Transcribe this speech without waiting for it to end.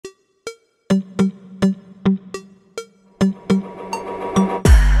Hi,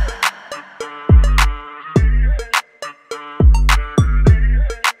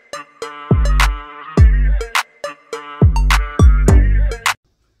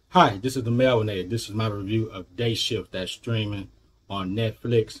 this is the MELVINATOR. This is my review of Day Shift that's streaming on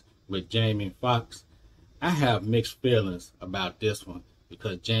Netflix with Jamie Foxx. I have mixed feelings about this one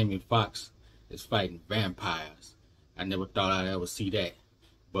because Jamie Foxx is fighting vampires. I never thought I'd ever see that,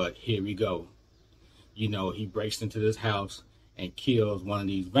 but here we go. You know, he breaks into this house and kills one of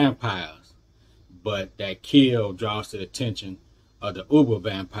these vampires, but that kill draws the attention of the uber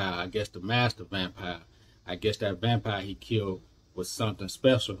vampire, I guess the master vampire. I guess that vampire he killed was something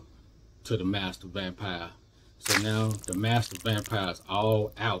special to the master vampire. So now the master vampire is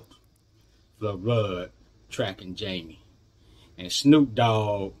all out for blood tracking Jamie. And Snoop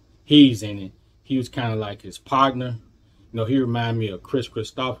Dogg, he's in it. He was kind of like his partner. You know, he reminded me of Chris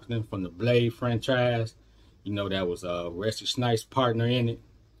Christopherson from the Blade franchise. You know, that was Wesley Snipes' partner in it.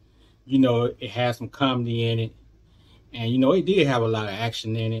 You know, it had some comedy in it. And, you know, it did have a lot of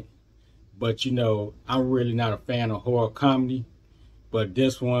action in it. But, you know, I'm really not a fan of horror comedy. But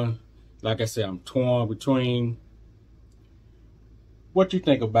this one, like I said, I'm torn between. What you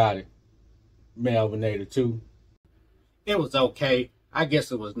think about it, MELVINATOR 2? It was okay. I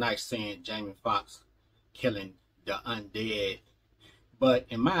guess it was nice seeing Jamie Foxx killing the undead. But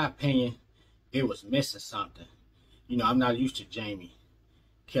in my opinion, it was missing something. You know, I'm not used to Jamie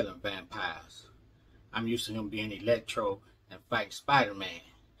killing vampires. I'm used to him being Electro and fighting Spider-Man,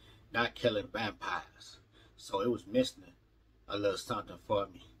 not killing vampires. So it was missing a little something for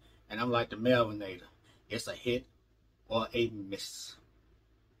me. And I'm like the MELVINATOR. It's a hit or a miss.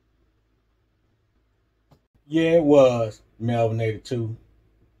 Yeah, it was MELVINATOR 2.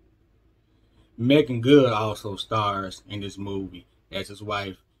 Megan Good also stars in this movie as his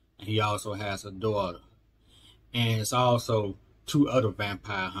wife, and he also has a daughter. And it's also two other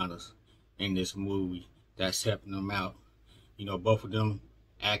vampire hunters in this movie that's helping them out. You know, both of them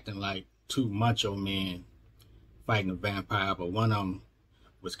acting like two macho men fighting a vampire, but one of them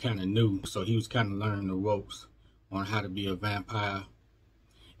was kind of new, so he was kind of learning the ropes on how to be a vampire.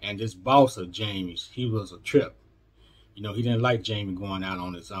 And this boss of Jamie's, he was a trip. You know, he didn't like Jamie going out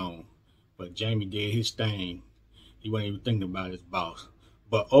on his own, but Jamie did his thing. He wasn't even thinking about his boss.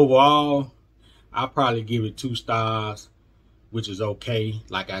 But overall, I'll probably give it 2 stars, which is okay.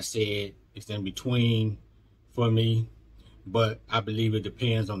 Like I said, it's in between for me, but I believe it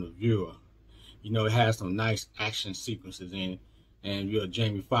depends on the viewer. You know, it has some nice action sequences in it. And if you're a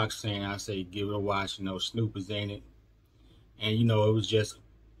Jamie Foxx fan, I say give it a watch. You know, Snoop is in it. And, you know, it was just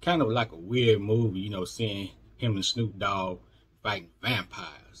kind of like a weird movie, you know, seeing him and Snoop Dogg fighting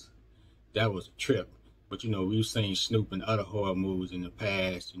vampires. That was a trip. But, you know, we've seen Snoop in other horror movies in the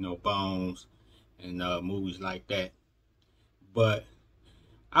past, you know, Bones and movies like that. But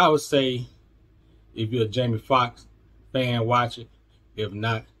I would say if you're a Jamie Foxx fan, watch it. If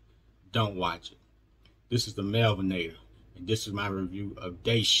not, don't watch it. This is the MELVINATOR, and this is my review of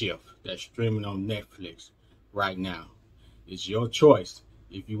Day Shift that's streaming on Netflix right now. It's your choice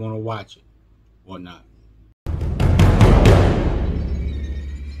if you want to watch it or not.